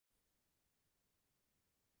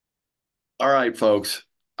All right, folks.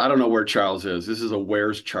 I don't know where Charles is. This is a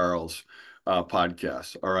Where's Charles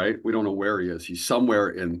podcast. All right. We don't know where he is. He's somewhere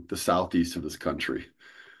in the southeast of this country.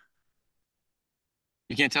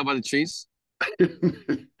 You can't tell by the trees?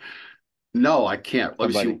 No, I can't. Let Oh,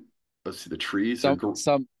 me see. buddy. Let's see the trees.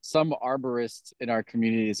 Some arborist in our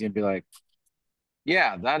community is gonna be like,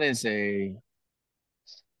 yeah, that is a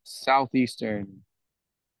southeastern.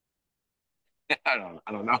 I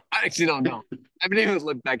don't know. I actually don't know. I haven't even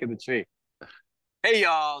looked back at the tree. Hey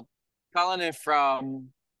y'all, calling it from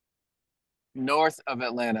north of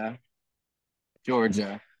Atlanta,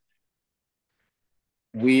 Georgia.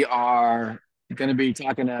 We are gonna be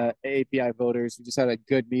talking to AAPI voters. We just had a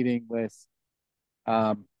good meeting with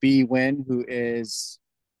B Win, who is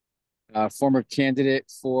a former candidate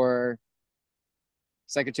for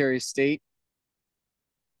Secretary of State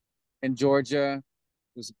in Georgia,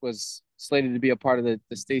 was slated to be a part of the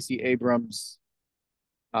Stacey Abrams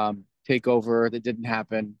takeover that didn't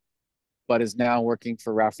happen, but is now working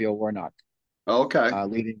for Raphael Warnock, Okay.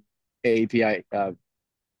 leading AAPI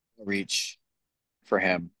reach for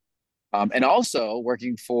him, and also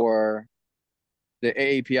working for the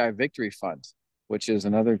AAPI Victory Fund, which is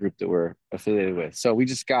another group that we're affiliated with. So we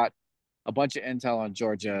just got a bunch of intel on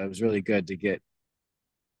Georgia. It was really good to get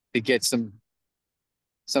some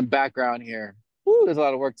background here. Woo, there's a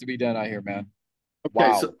lot of work to be done out here, man. Okay.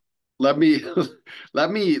 Wow. So let me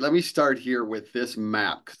let me start here with this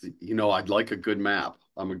map because I'd like a good map.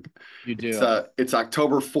 You It's do. it's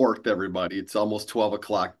October 4th, everybody. It's almost 12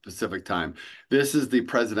 o'clock Pacific time. This is the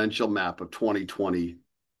presidential map of 2020.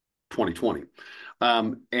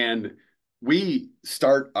 And we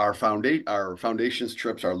start our foundations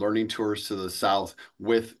trips, our learning tours to the South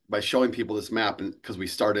by showing people this map, and because we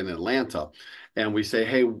start in Atlanta, and we say,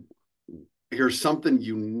 hey, here's something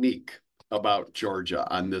unique about Georgia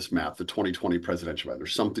on this map, the 2020 presidential map.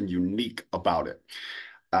 There's something unique about it.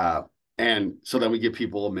 Uh, and so then we give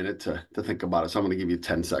people a minute to think about it. So I'm going to give you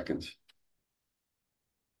 10 seconds.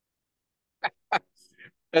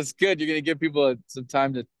 That's good. You're going to give people some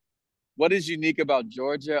time to. What is unique about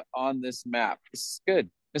Georgia on this map? This is good.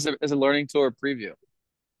 It's a learning tour preview.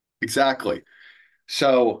 Exactly.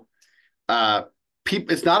 So Uh,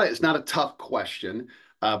 it's not a tough question,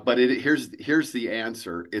 but here's the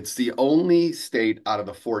answer. It's the only state out of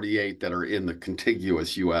the 48 that are in the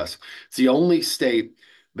contiguous U.S. It's the only state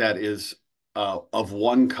that is of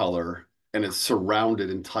one color and is surrounded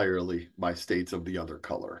entirely by states of the other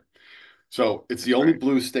color. So it's the That's only right.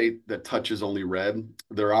 blue state that touches only red.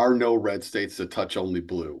 There are no red states that touch only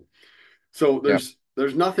blue. So Yep.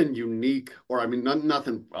 there's nothing unique, or I mean,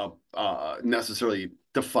 nothing necessarily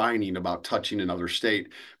defining about touching another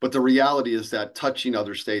state. But the reality is that touching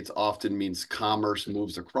other states often means commerce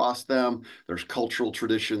moves across them. There's cultural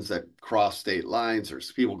traditions that cross state lines.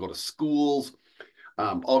 There's people go to schools,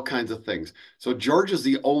 all kinds of things. So Georgia's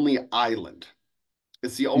the only island.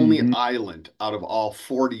 It's the only Hmm. island out of all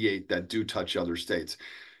 48 that do touch other states.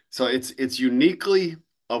 So it's uniquely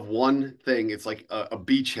of one thing. It's like a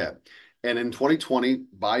beachhead. And in 2020,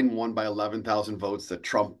 Biden won by 11,000 votes that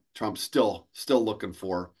Trump's still looking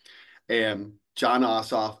for. And John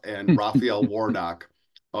Ossoff and Raphael Warnock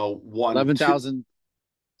won two.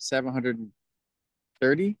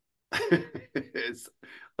 11,730, It's,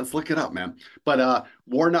 let's look it up, man. But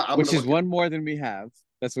Warnock, I'm which gonna is look it. one more than we have.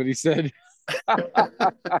 That's what he said.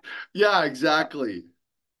 Yeah, exactly.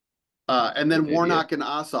 And An then idiot. Warnock and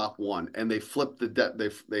Ossoff won, and they flipped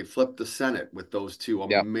the Senate with those two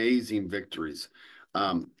Yep. amazing victories.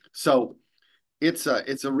 So it's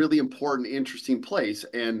a really important, interesting place,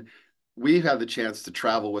 and we've had the chance to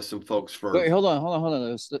travel with some folks for. Wait, hold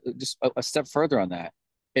on. Just a step further on that.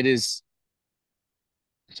 It is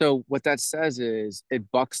so what that says is it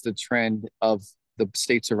bucks the trend of the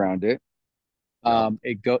states around it. Yep.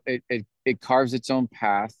 It carves its own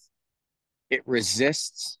path. It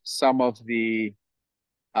resists some of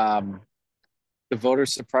um the voter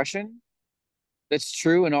suppression that's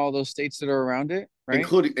true in all those states that are around it, right?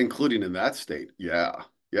 Including in that state. Yeah,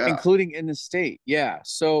 yeah, Including in the state. Yeah.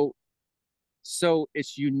 So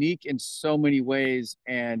it's unique in so many ways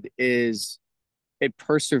and is it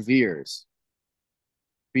perseveres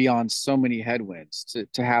beyond so many headwinds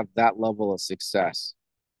to have that level of success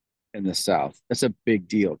in the South. That's a big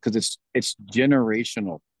deal because it's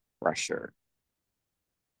generational pressure.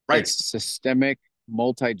 right. It's systemic,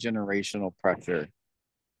 multi-generational pressure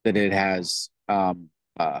that it has come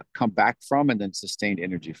back from and then sustained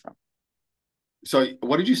energy from. So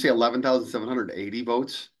what did you say? 11,780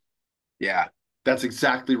 votes. Yeah, That's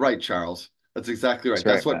exactly right, Charles. That's exactly right. that's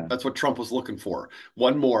That's right, what man. that's what Trump was looking for.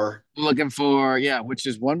 One more. Looking for, yeah, which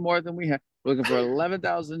is one more than we have. We're looking for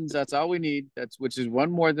 11,000. That's all we need. That's which is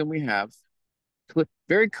one more than we have.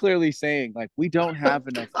 Very clearly saying like we don't have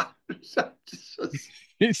enough.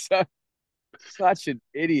 He's such an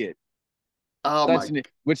idiot. Oh my.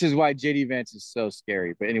 Which is why JD Vance is so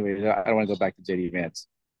scary. But anyway, I don't want to go back to JD Vance.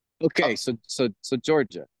 Okay, so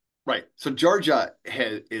Georgia. Right. So Georgia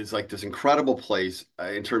is like this incredible place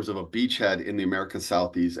in terms of a beachhead in the American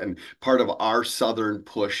Southeast and part of our southern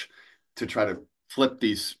push to try to flip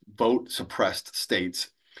these vote suppressed states.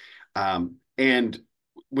 And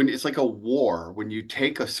when it's like a war, when you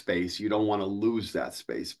take a space, you don't want to lose that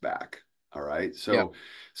space back. All right. Yeah,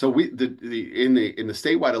 So we in the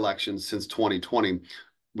statewide elections since 2020,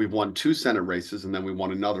 we've won two Senate races, and then we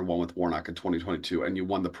won another one with Warnock in 2022, and you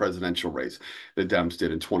won the presidential race the Dems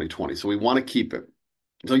did in 2020. So we want to keep it.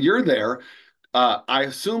 So you're there. I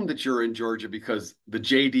assume that you're in Georgia because the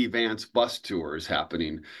JD Vance bus tour is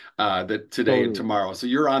happening that today and totally. tomorrow. So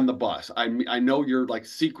you're on the bus. I know you're like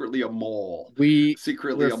secretly a mole,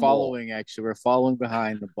 secretly We're a mole. following actually. We're following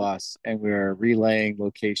behind the bus and we're relaying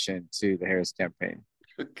location to the Harris campaign.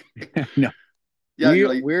 No, Yeah, you're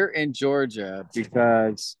like, we're in Georgia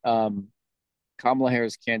because Kamala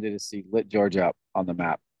Harris' candidacy lit Georgia up on the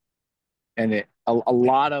map, and a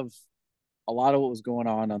lot of what was going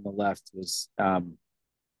on the left was I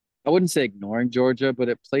wouldn't say ignoring Georgia, but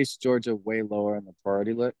it placed Georgia way lower on the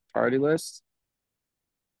party list.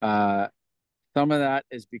 Uh, some of that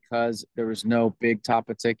is because there was no big top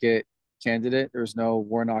of ticket candidate. There was no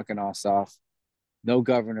Warnock and Ossoff, no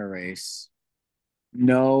governor race,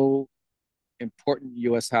 no important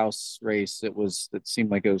U.S. House race that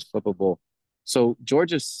seemed like it was flippable. So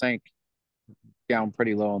Georgia sank down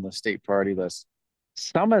pretty low on the state party list.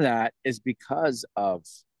 Some of that is because of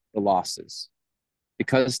the losses,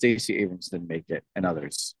 because Stacey Abrams didn't make it and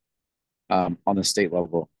others on the state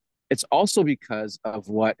level. It's also because of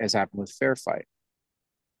what has happened with Fair Fight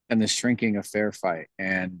and the shrinking of Fair Fight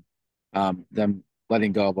and them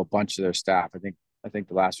letting go of a bunch of their staff. I think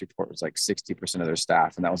the last report was like 60% of their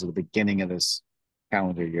staff, and that was at the beginning of this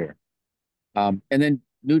calendar year. And then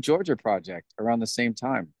New Georgia Project around the same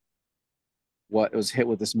time. What was hit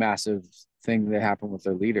with this massive thing that happened with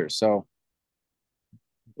their leaders. So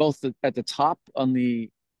both at the top on the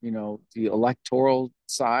the electoral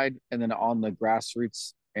side and then on the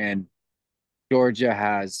grassroots, and Georgia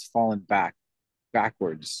has fallen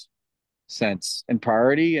backwards since in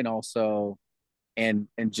priority and also and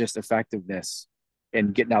just effectiveness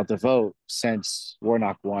in getting out the vote since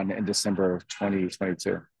Warnock won in December of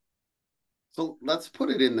 2022. so let's put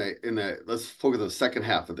it in the let's focus on the second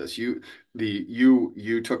half of this. You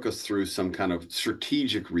took us through some kind of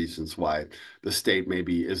strategic reasons why the state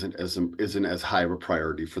maybe isn't as high of a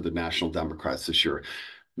priority for the National Democrats this year.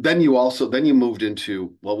 Then you moved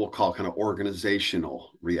into what we'll call kind of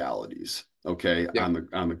organizational realities, okay, Yeah,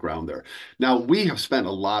 on the ground there. Now we have spent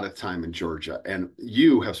a lot of time in Georgia, and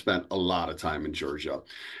you have spent a lot of time in Georgia.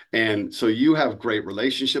 And so you have great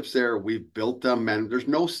relationships there. We've built them, and there's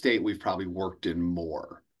no state we've probably worked in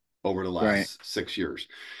more over the right. last 6 years.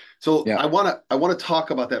 So Yeah, I want to talk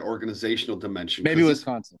about that organizational dimension maybe because this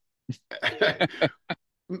Wisconsin.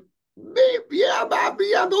 maybe,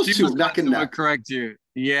 yeah, those Team two neck and Wisconsin would neck. correct you.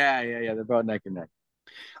 Yeah, yeah, yeah. They're about neck and neck.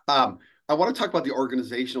 Um, I want to talk about the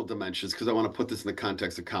organizational dimensions because I want to put this in the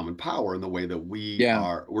context of common power and the way that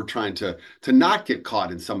Yeah, we're trying to not get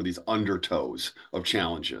caught in some of these undertows of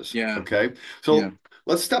challenges. yeah, Okay. yeah. So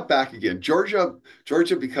let's step back again. Georgia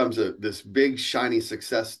becomes this big shiny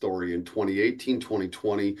success story in 2018,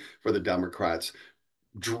 2020 for the Democrats,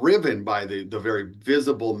 driven by the very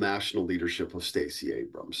visible national leadership of Stacey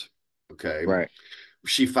Abrams. Okay. Right.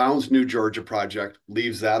 She founds New Georgia Project,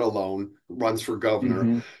 leaves that alone, runs for governor.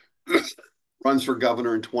 Mm-hmm. Runs for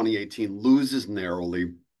governor in 2018, loses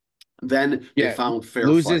narrowly. Then they Yeah, found Fair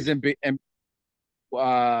loses Fight. and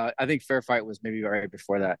I think Fair Fight was maybe right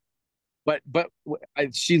before that. But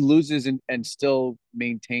she loses and still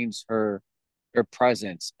maintains her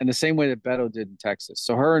presence in the same way that Beto did in Texas.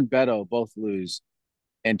 So her and Beto both lose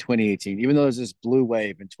in 2018, even though there's this blue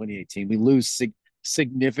wave in 2018. We lose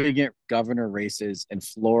significant governor races in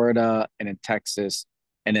Florida and in Texas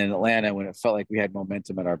and in Atlanta when it felt like we had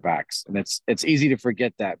momentum at our backs. And it's easy to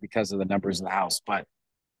forget that because of the numbers in the House, but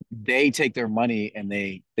they take their money and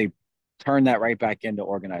they turn that right back into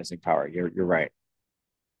organizing power. You're right.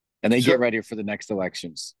 And they get So, ready for the next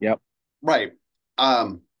elections. Yep. right.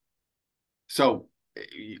 Um, so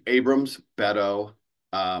Abrams, Beto,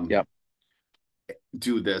 um, Yep.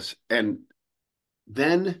 do this. And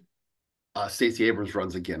then Stacey Abrams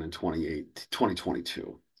runs again in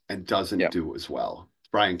 2022 and doesn't Yep. do as well.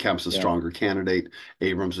 Brian Kemp's a Yeah. stronger candidate.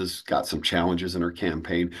 Abrams has got some challenges in her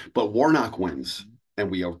campaign, but Warnock wins,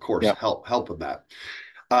 and we of course Yep. help with that.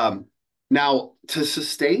 Um, Now, to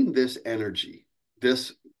sustain this energy,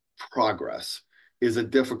 this progress is a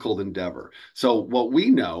difficult endeavor. So, what we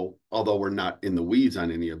know, although we're not in the weeds on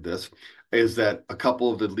any of this, is that a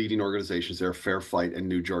couple of the leading organizations there, Fair Fight and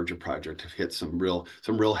New Georgia Project, have hit some real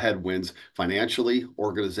headwinds financially,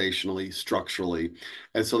 organizationally, structurally,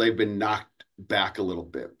 and so they've been knocked back a little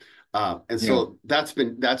bit. And Yeah. so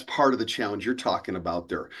that's part of the challenge you're talking about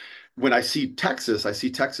there. When I see Texas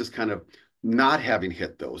kind of not having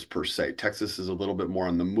hit those per se. Texas is a little bit more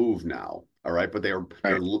on the move now. All right, but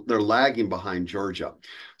Right. they're lagging behind Georgia.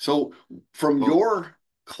 So from your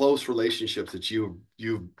close relationships that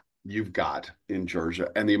you've got in Georgia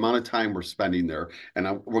and the amount of time we're spending there,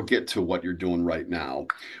 and we'll get to what you're doing right now.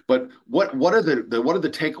 But what are the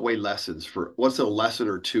takeaway lessons for what's a lesson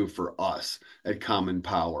or two for us at Common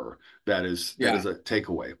Power that Yeah. is a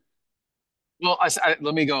takeaway? Well,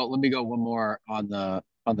 let me go one more on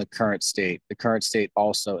the current state. The current state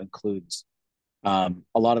also includes a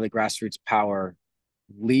lot of the grassroots power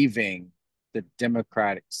leaving the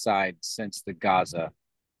Democratic side since the Gaza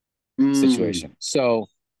Mm, situation. So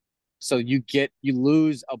you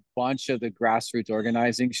lose a bunch of the grassroots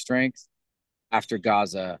organizing strength after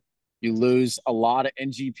Gaza. You lose a lot of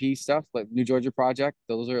NGP stuff like New Georgia Project.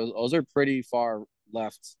 Those are pretty far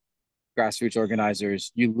left grassroots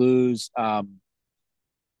organizers. You lose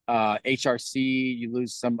HRC. You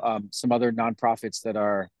lose some other nonprofits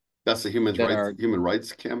that's the that are human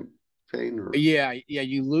rights campaign, or yeah.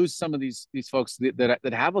 You lose some of these folks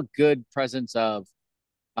that have a good presence of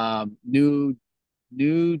new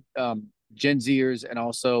Gen Zers and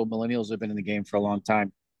also millennials who have been in the game for a long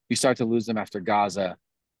time. You start to lose them after Gaza,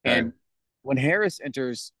 okay, and when Harris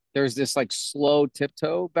enters, there's this like slow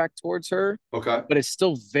tiptoe back towards her, okay, but it's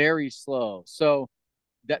still very slow. So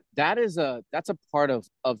that's a part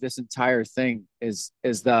of this entire thing is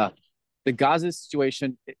the Gaza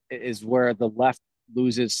situation is where the left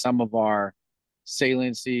loses some of our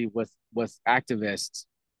saliency with activists,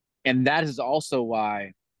 and that is also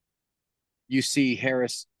why you see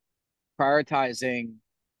Harris prioritizing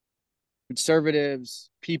conservatives,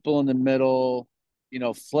 people in the middle,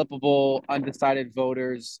 flippable, undecided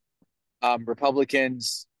voters,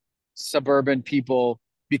 Republicans, suburban people,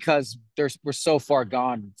 because we're so far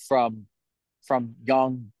gone from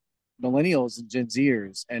young millennials and Gen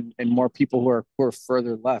Zers and more people who are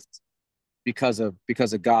further left because of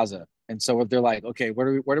Gaza. And so they're like, okay,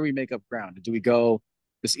 where do we make up ground? Do we go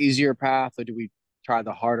this easier path or do we try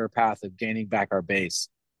the harder path of gaining back our base?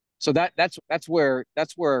 So that's where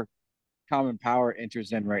Common Power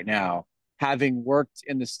enters in right now. Having worked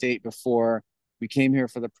in the state before, we came here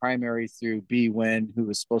for the primary through B. Nguyen, who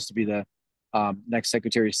was supposed to be the next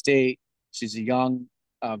Secretary of State. She's a young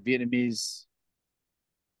Vietnamese.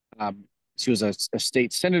 Um, she was a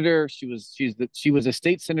state senator. She was a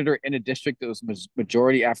state senator in a district that was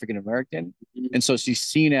majority African American, and so she's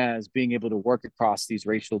seen as being able to work across these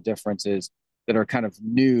racial differences that are kind of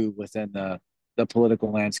new within the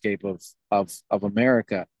political landscape of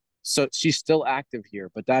America. So she's still active here,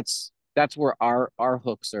 but that's where our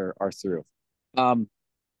hooks are through. Um,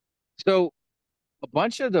 so a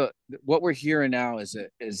bunch of the what we're hearing now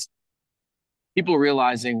is people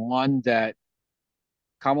realizing one that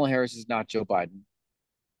Kamala Harris is not Joe Biden.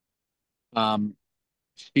 Um,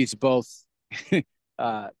 she's both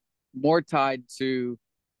uh, more tied to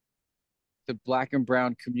black and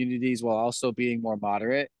brown communities while also being more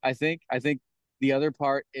moderate. I think the other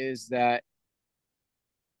part is that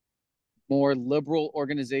more liberal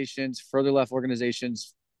organizations, further left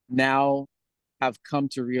organizations now have come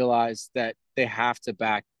to realize that they have to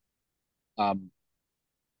back um,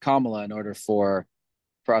 Kamala in order for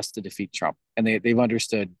us to defeat Trump. And they've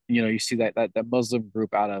understood, you see that Muslim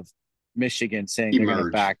group out of Michigan saying they're gonna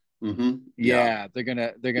emerge. back, Yeah, yeah, they're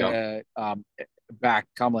yeah, gonna back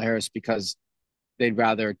Kamala Harris because they'd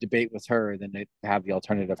rather debate with her than they have the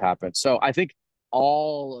alternative happen. So I think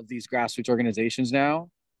all of these grassroots organizations now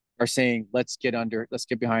are saying, let's get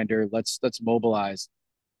behind her, let's mobilize.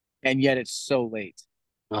 And yet it's so late.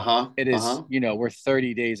 uh-huh, It is, uh-huh. we're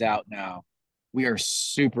 30 days out now. We are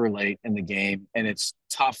super late in the game, and it's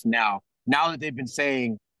tough now. Now that they've been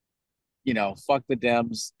saying, fuck the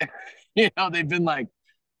Dems, they've been like,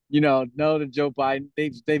 no to Joe Biden.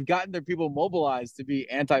 They've gotten their people mobilized to be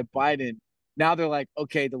anti-Biden. Now they're like,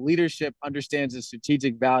 okay, the leadership understands the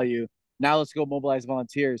strategic value. Now let's go mobilize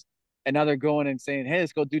volunteers. And now they're going and saying, hey,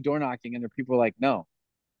 let's go do door knocking. And their people are like, no,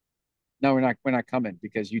 we're not coming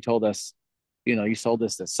because you told us, you sold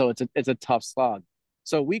us this. So it's a tough slog.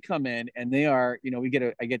 So we come in and they are,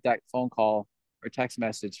 I get that phone call or text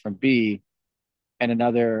message from B and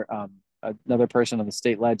another person on the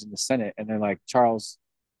state ledge in the Senate, and they're like, Charles,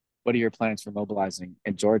 what are your plans for mobilizing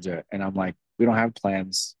in Georgia? And I'm like, we don't have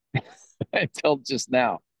plans until just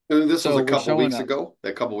now. And this was So a we're couple showing weeks up. ago.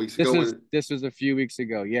 That couple weeks This ago was when this was a few weeks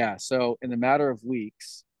ago. Yeah. So in the matter of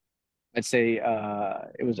weeks, I'd say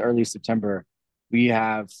it was early September. We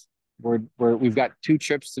have we've got 2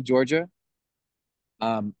 trips to Georgia.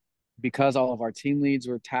 Because all of our team leads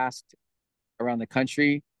were tasked around the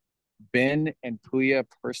country. Ben and Puya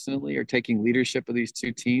personally are taking leadership of these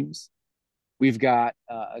 2 teams. We've got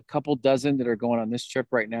a couple dozen that are going on this trip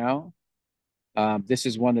right now. This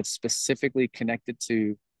is one that's specifically connected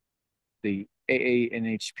to the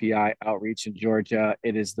AANHPI outreach in Georgia.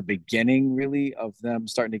 It is the beginning, really, of them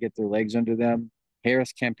starting to get their legs under them.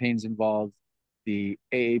 Harris campaign's involved. The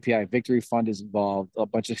AAPI Victory Fund is involved. A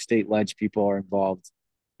bunch of state ledge people are involved.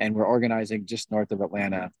 And we're organizing just north of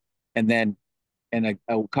Atlanta. And then in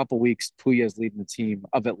a couple weeks, Puya is leading the team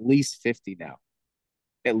of at least 50 now,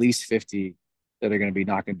 at least 50 that are going to be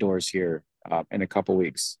knocking doors here in a couple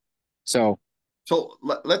weeks. So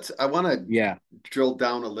let's I want to yeah, drill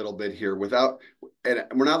down a little bit here without, and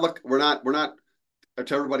we're not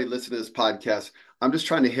to everybody listening to this podcast. I'm just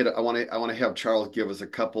trying to hit. I want to have Charles give us a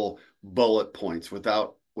couple bullet points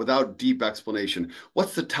without deep explanation.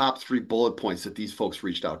 What's the top 3 bullet points that these folks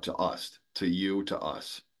reached out to us, to you, to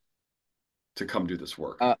us, to come do this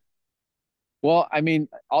work? well, I mean,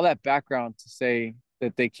 all that background to say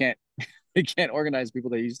that they can't they can't organize people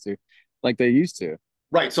like they used to.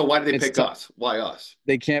 Right. So why did they It's pick t- us? Why us?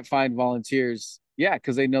 they can't find volunteers. Yeah,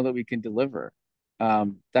 because they know that we can deliver.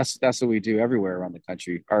 That's what we do everywhere around the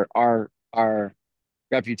country. Our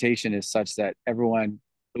reputation is such that everyone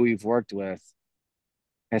who we've worked with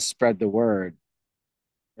has spread the word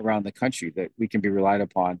around the country that we can be relied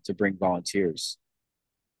upon to bring volunteers.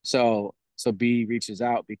 So B reaches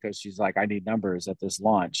out because she's like, I need numbers at this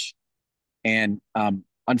launch. And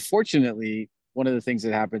unfortunately, one of the things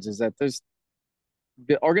that happens is that there's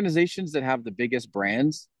the organizations that have the biggest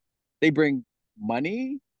brands, they bring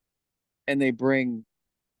money and they bring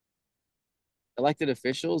elected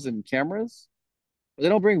officials and cameras, but they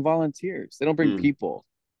don't bring volunteers. They don't bring Hmm. people.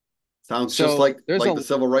 Sounds just So like the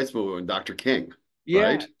civil rights movement and Dr. King, yeah,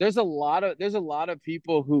 right? there's a lot of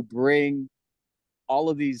people who bring all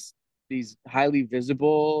of these highly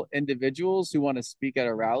visible individuals who want to speak at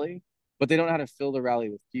a rally, but they don't know how to fill the rally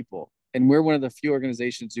with people. And we're one of the few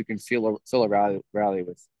organizations who can fill a rally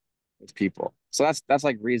with people. So that's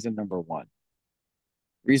like reason number one.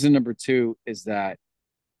 Reason number two is that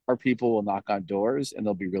our people will knock on doors and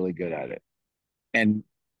they'll be really good at it. And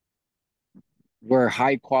we're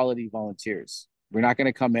high quality volunteers. We're not going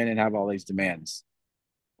to come in and have all these demands.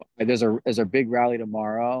 There's a big rally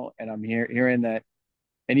tomorrow, and I'm hearing that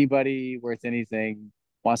anybody worth anything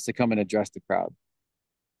wants to come and address the crowd,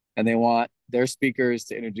 and they want their speakers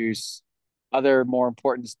to introduce other more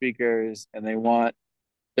important speakers, and they want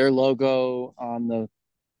their logo on the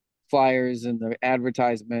flyers and the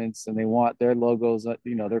advertisements, and they want their logos,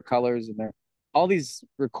 their colors and their all these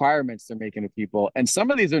requirements they're making of people. And some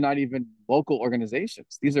of these are not even local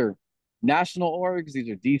organizations. These are national orgs. These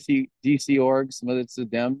are DC orgs. Some of it's the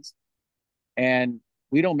Dems, and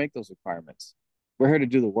we don't make those requirements. We're here to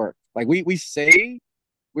do the work. Like we say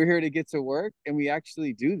we're here to get to work, and we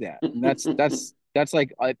actually do that. And that's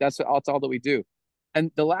all that we do.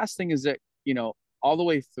 And the last thing is that all the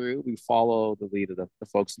way through we follow the lead of the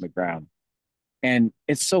folks on the ground. And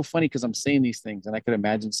it's so funny because I'm saying these things, and I could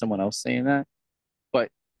imagine someone else saying that, but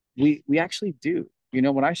we actually do.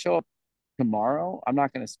 When I show up tomorrow, I'm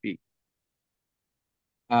not going to speak.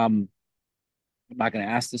 I'm not going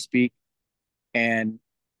to ask to speak, and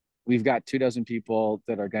we've got 24 people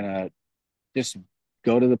that are going to just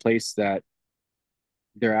go to the place that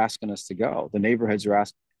they're asking us to go. The neighborhoods are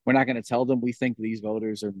asking. We're not going to tell them we think these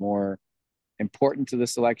voters are more important to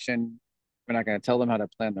this election. We're not going to tell them how to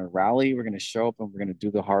plan their rally. We're going to show up and we're going to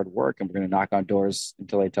do the hard work, and we're going to knock on doors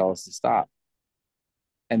until they tell us to stop.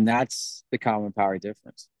 And that's the common power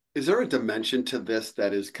difference. Is there a dimension to this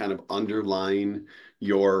that is kind of underlying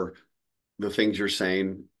the things you're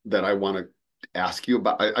saying that I want to ask you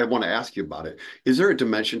about? I want to ask you about it. Is there a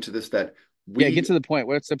dimension to this that Yeah, get we to the point.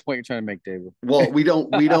 What's the point you're trying to make, David? well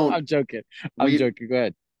I'm joking. I'm we joking. Go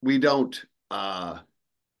ahead. we don't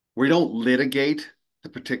we don't litigate the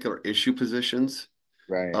particular issue positions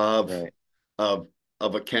Right, of right. of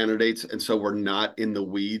of a candidates, and so we're not in the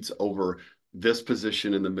weeds over this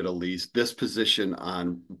position in the Middle East, this position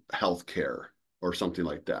on healthcare or something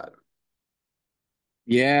like that.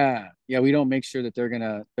 Yeah, yeah. We don't make sure that they're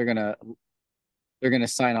gonna they're going to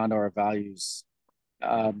sign on to our values.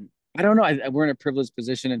 I don't know. We're in a privileged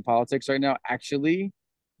position in politics right now, actually,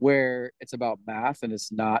 where it's about math and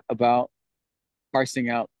it's not about parsing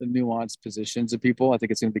out the nuanced positions of people. I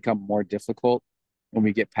think it's going to become more difficult when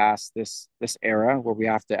we get past this era where we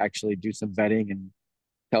have to actually do some vetting and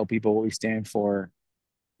tell people what we stand for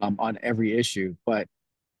on every issue. But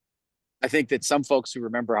I think that some folks who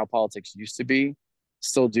remember how politics used to be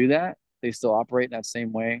still do that. They still operate in that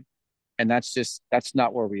same way, and that's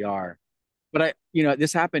not where we are. But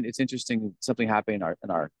this happened. It's interesting. Something happened in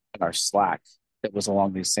our Slack that was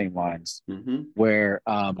along these same lines, Mm-hmm. where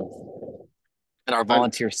in our I,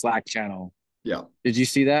 volunteer Slack channel. yeah. Did you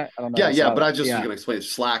see that? I don't know if Yeah, you yeah, saw but that. I just was Yeah. going to explain.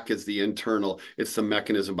 Slack is the internal. It's the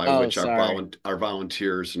mechanism by Oh, which sorry. our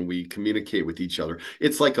volunteers and we communicate with each other.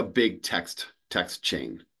 It's like a big text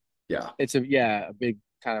chain. Yeah. It's a big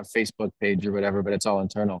kind of Facebook page or whatever, but it's all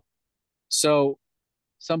internal. So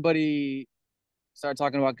somebody started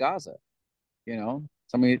talking about Gaza.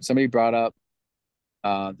 Somebody brought up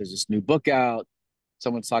there's this new book out.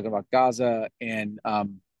 Someone's talking about Gaza, and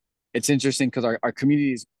it's interesting because our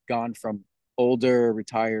community's gone from older,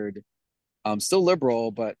 retired, still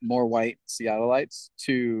liberal, but more white Seattleites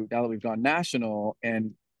to now that we've gone national,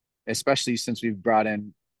 and especially since we've brought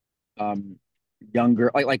in um,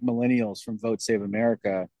 younger, like millennials from Vote Save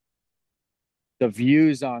America, the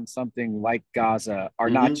views on something like Gaza are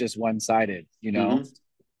not Mm-hmm. just one sided, Mm-hmm.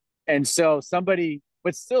 And so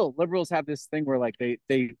but still, liberals have this thing where like they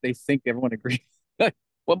think everyone agrees.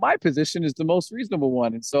 Well, my position is the most reasonable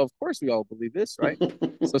one, and so of course we all believe this, right?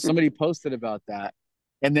 So somebody posted about that,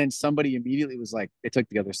 and then somebody immediately was like, "They took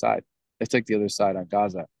the other side. They took the other side on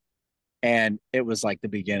Gaza." And it was like the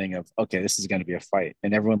beginning of, okay, this is going to be a fight.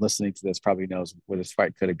 And everyone listening to this probably knows where this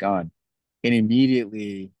fight could have gone. And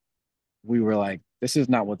immediately we were like, this is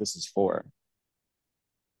not what this is for.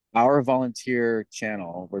 Our volunteer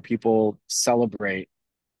channel where people celebrate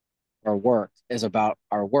our work is about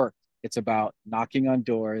our work. It's about knocking on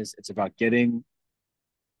doors. It's about getting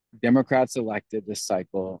Democrats elected this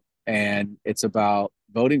cycle. And it's about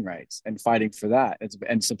voting rights and fighting for that.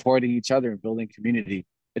 And supporting each other and building community.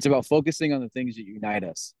 It's about focusing on the things that unite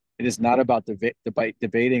us. It is not about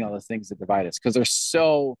debating on the things that divide us because there's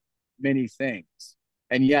so many things.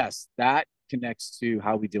 And yes, that connects to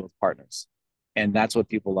how we deal with partners. And that's what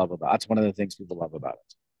people love about it. That's one of the things people love about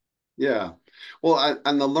it. Yeah. Well,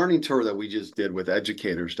 on the learning tour that we just did with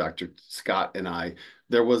educators, Dr. Scott and I,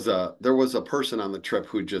 there was a person on the trip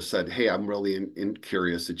who just said, "Hey, I'm really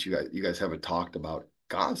curious that you guys haven't talked about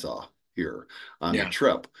Gaza here on the Yeah.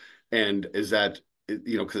 trip." And is that,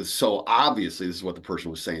 because so obviously this is what the person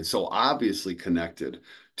was saying, so obviously connected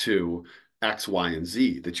to X, Y, and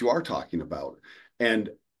Z that you are talking about. And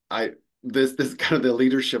I this kind of the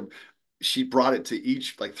leadership, she brought it to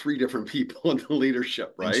each like three different people in the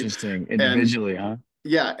leadership, right? Interesting. And Individually, huh?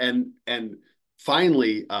 yeah, and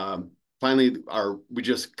finally, finally, our we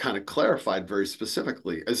just kind of clarified very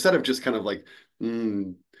specifically instead of just kind of like,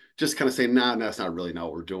 mm, just kind of saying, nah, that's not really not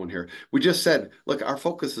what we're doing here. We just said, look, our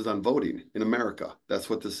focus is on voting in America. That's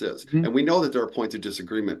what this is, Mm-hmm. and we know that there are points of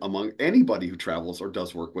disagreement among anybody who travels or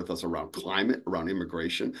does work with us around climate, around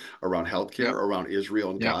immigration, around healthcare, Yep. around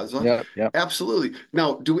Israel and Yep. Gaza. Yep. Yep. Absolutely.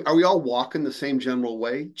 Now, are we all walking the same general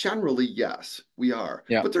way? Generally, yes, we are.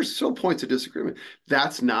 Yep. But there's still points of disagreement.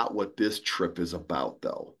 That's not what this trip is about,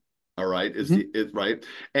 though. All right, Mm-hmm. right?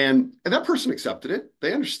 And that person accepted it.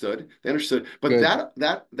 They understood. They understood. But Good.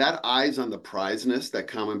 that eyes on the prizeness that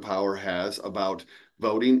Common Power has about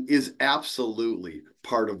voting is absolutely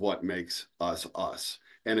part of what makes us us.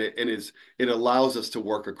 And it allows us to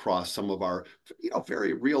work across some of our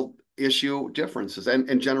very real issue differences and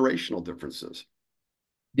generational differences.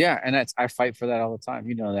 Yeah, and I fight for that all the time.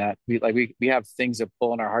 You know that we have things that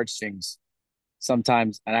pull on our heartstrings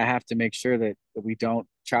sometimes, and I have to make sure that we don't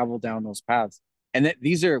travel down those paths. And that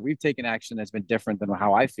we've taken action that's been different than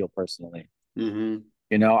how I feel personally.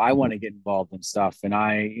 Mm-hmm. I want to get involved in stuff, and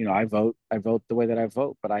I vote the way that I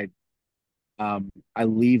vote, but I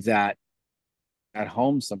leave that at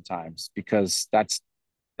home sometimes because that's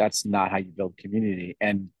not how you build community.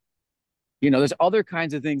 And there's other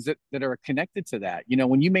kinds of things that are connected to that.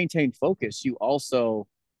 When you maintain focus, you also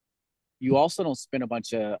don't spend a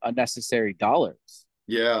bunch of unnecessary dollars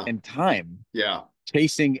Yeah. and time Yeah.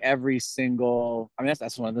 chasing every single. I mean,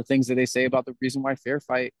 that's one of the things that they say about the reason why Fair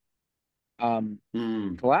Fight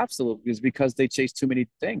Mm. collapsed a little is because they chase too many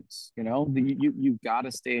things. You got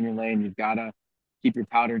to stay in your lane. You've got to keep your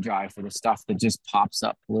powder dry for the stuff that just pops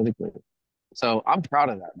up politically. So I'm proud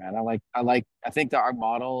of that, man. I think that our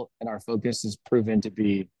model and our focus has proven to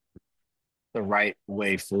be the right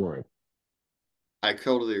way forward. I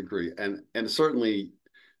totally agree. And certainly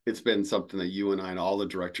it's been something that you and I and all the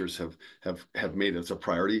directors have made as a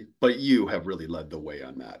priority, but you have really led the way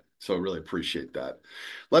on that. So I really appreciate that.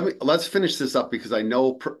 Let's finish this up because I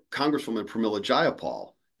know Congresswoman Pramila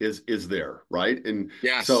Jayapal is there, right? And so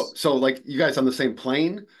Yes. so like you guys on the same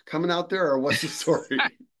plane coming out there, or what's the story?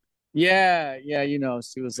 Yeah, yeah,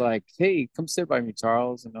 she was like, "Hey, come sit by me,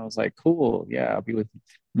 Charles." And I was like, "Cool, yeah, I'll be with you."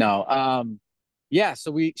 No, yeah,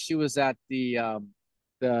 so she was at the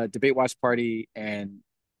debate watch party and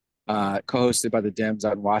co-hosted by the Dems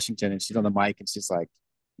out in Washington, and she's on the mic and she's like,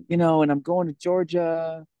 and I'm going to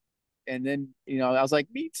Georgia. And then, I was like,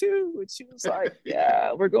 "Me too." And she was like,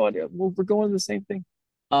 "Yeah, we're going to the same thing."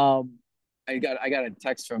 Um, I got a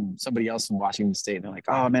text from somebody else in Washington State, and they're like,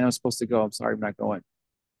 "Oh man, I'm supposed to go. I'm sorry, I'm not going."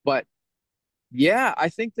 But yeah, I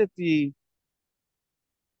think that the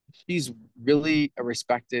she's really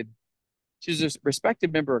she's a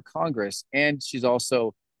respected member of Congress, and she's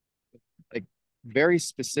also like very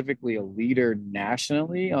specifically a leader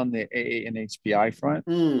nationally on the AA and HBI front.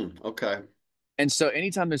 Okay. And so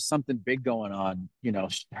anytime there's something big going on,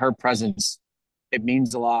 her presence, it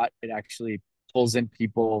means a lot. It actually pulls in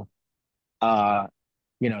people. Uh,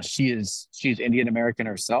 she's Indian American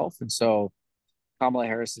herself. And so Kamala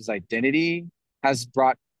Harris's identity has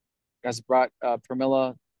brought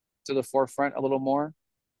Pramila to the forefront a little more.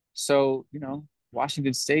 So,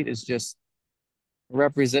 Washington State is just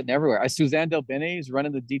representing everywhere. Suzanne Delbene is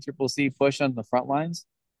running the DCCC push on the front lines.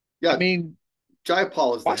 I Yeah, mean,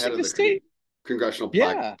 Jayapal is the head of Washington the State, Congressional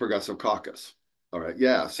Black yeah. Progressive Caucus. All right.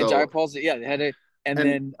 Yeah. And So, Jayapal's, yeah, they had it. And and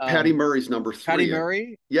then Patty Murray's number Patty three.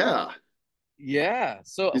 Murray, Yeah. yeah.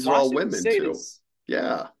 So These are all Washington women State too. is,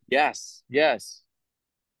 Yeah. yes, yes.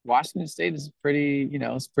 Washington State is pretty,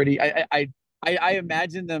 it's pretty. I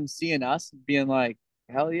imagine them seeing us and being like,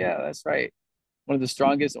 hell yeah, that's right. One of the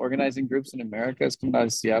strongest organizing groups in America is coming out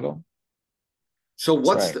of Seattle. So That's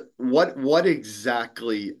what's right. the, what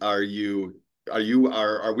exactly are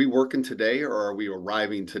we working today or are we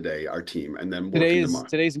arriving today, our team, and then working Today's tomorrow?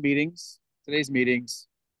 today's meetings. Today's meetings.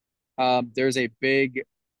 There's a big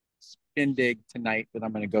shindig tonight that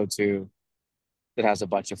I'm going to go to that has a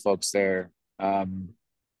bunch of folks there.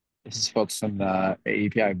 This is folks from the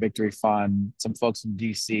AEPI Victory Fund, some folks from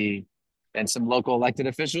DC, and some local elected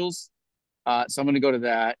officials. So I'm going to go to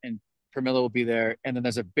that, and Pramila will be there. And then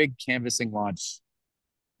there's a big canvassing launch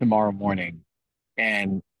tomorrow morning,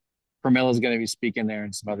 and Pramila is going to be speaking there,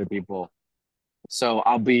 and some other people. So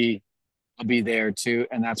I'll be there too,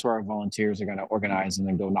 and that's where our volunteers are going to organize and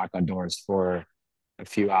then go knock on doors for a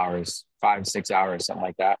few hours, 5, 6 hours, something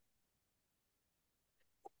like that.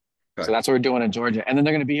 So Okay. that's what we're doing in Georgia, and then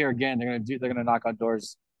they're going to be here again. They're going to knock on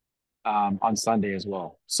doors on Sunday as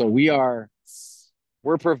well. So we're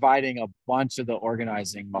providing a bunch of the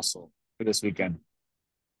organizing muscle for this weekend.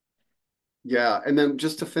 Yeah, and then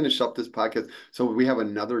just to finish up this podcast, so we have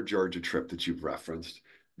another Georgia trip that you've referenced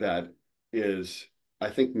that is, I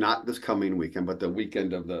think, not this coming weekend, but the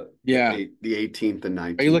weekend of Yeah. the 18th and Are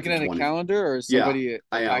you 19th looking and at a 20th. calendar or is Yeah, somebody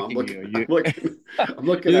I am. attacking you? I'm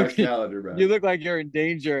looking at You our calendar, you man. look like you're in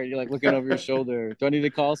danger. You're like looking over your shoulder. Do I need to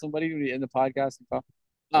call somebody in the podcast?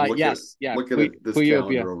 I'm Yes, yeah. looking at this Puyopia.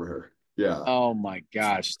 calendar over here. Yeah. Oh my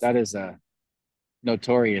gosh, that is a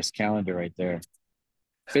notorious calendar right there.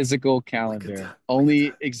 Physical Look at calendar that. Look at only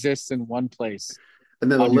that. exists in one place And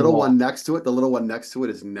then on your wall. the little one next to it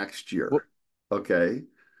is next year. Okay.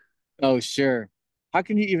 Oh, sure. How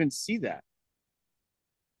can you even see that?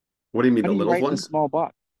 What do you mean, How the do you little write in the one? small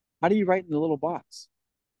box? How do you write in the little box?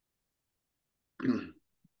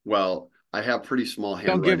 Well, I have pretty small Don't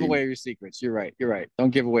give handwriting. away your secrets. You're right. You're right.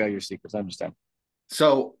 Don't give away all your secrets. I understand.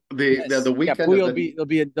 So the Yes. Yeah, weekend of Puyo will the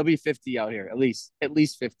be there'll be 50 out here. At least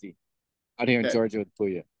 50 out here in okay. Georgia with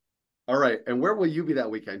Puyo. All right. And where will you be that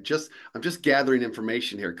weekend? I'm just gathering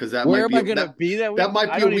information here because Where am I gonna be that that week? might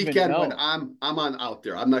I be a don't even weekend when know. I'm on out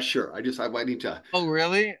there. I'm not sure. I might need to. Oh,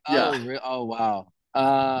 really? Yeah. Oh,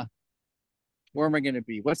 wow. Where am I gonna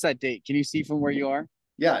be? What's that date? Can you see from where you are?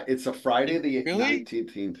 Yeah, it's a Friday the Really?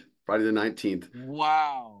 19th. Friday the 19th.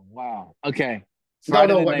 Wow. Wow. Okay. No,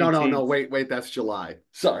 Friday no, the what? No, no, no. 19th. Wait. That's July.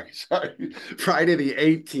 Sorry, sorry. Friday the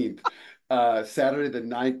 18th, Saturday the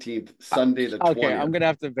 19th, Sunday the Okay, I'm 20th. gonna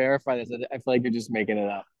have to verify this. I feel like you're just making it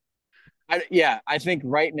up. Yeah, I think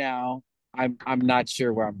right now I'm not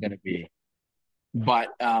sure where I'm gonna be, but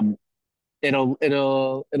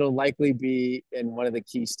it'll likely be in one of the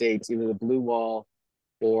key states, either the Blue Wall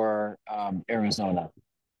or Arizona.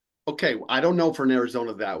 Okay, I don't know for in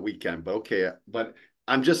Arizona that weekend, but okay. But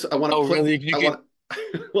I want Oh, to put really? You I can. want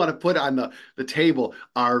I want to put on the table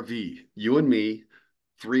RV. You and me,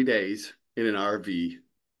 3 days in an RV.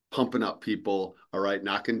 pumping up people, all right,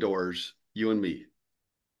 knocking doors, you and me.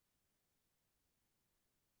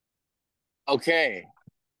 Okay.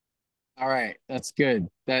 All right. That's good.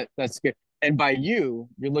 That's good. And by you,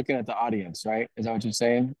 you're looking at the audience, right? Is that what you're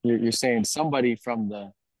saying? You're saying somebody from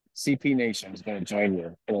the CP Nation is going to join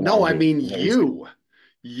you in an No, I RV. mean Is that what you're saying?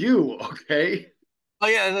 you, okay? Oh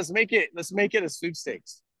yeah, let's make it a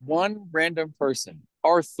sweepstakes. One random person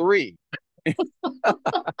or three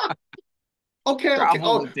Okay, okay. travel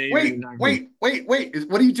Oh, with David wait, and RV. wait, wait, wait.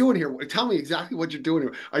 What are you doing here? Tell me exactly what you're doing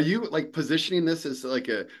here. Are you like positioning this as like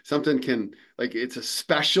a something can like it's a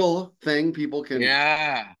special thing people can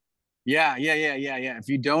Yeah. Yeah. If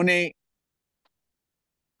you donate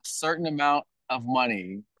a certain amount of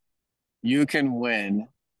money, you can win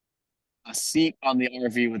a seat on the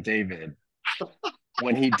RV with David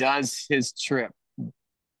when he does his trip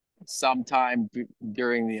sometime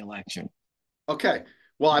during the election. Okay.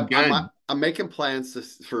 Well, Good. I'm making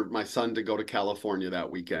plans for my son to go to California that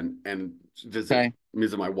weekend and Okay.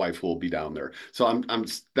 visit my wife who will be down there. So I'm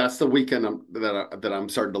that's the weekend that I'm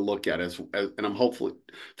starting to look at and I'm hopefully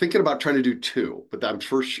thinking about trying to do two, but I'm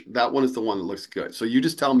first that one is the one that looks good. So you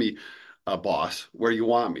just tell me, boss, where you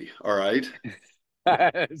want me. All right.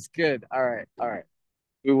 It's good. All right. All right.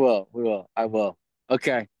 We will. We will. I will.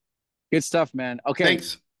 Okay. Good stuff, man. Okay.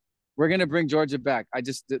 Thanks. We're gonna bring Georgia back. I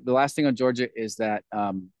just the last thing on Georgia is that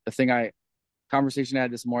the thing I conversation I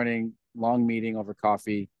had this morning, long meeting over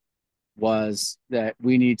coffee, was that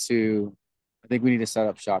we need to I think we need to set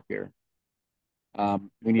up shop here. We What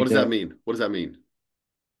need does that to mean? What does that mean?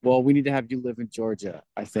 well, we need to have you live in Georgia,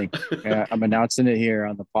 I think. I'm announcing it here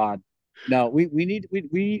on the pod. No, we need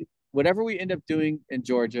we whatever we end up doing in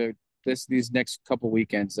Georgia these next couple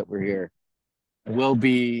weekends that we're here will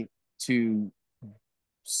be to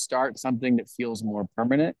start something that feels more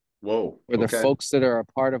permanent, Whoa. where the Okay. folks that are a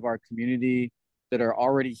part of our community that are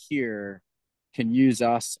already here can use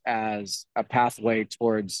us as a pathway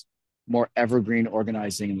towards more evergreen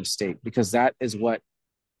organizing in the state because that is what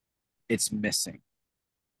it's missing.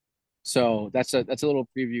 So that's a little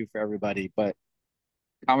preview for everybody. But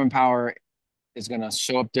Common Power is going to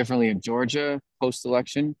show up differently in Georgia post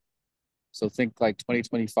election. So think like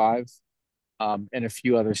 2025, and a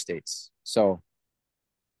few other states. So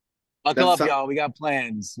buckle That's up, y'all. We got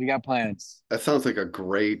plans. We got plans. That sounds like a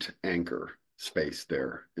great anchor space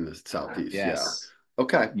there in the Southeast. Yeah. Yes.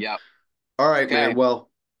 Okay. Yep. All right, man. Okay. Well,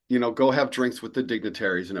 go have drinks with the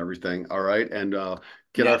dignitaries and everything. All right. And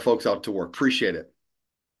get our Yep. folks out to work. Appreciate it.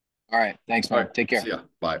 All right. Thanks, All man. right. Take See care. ya.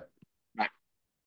 Bye.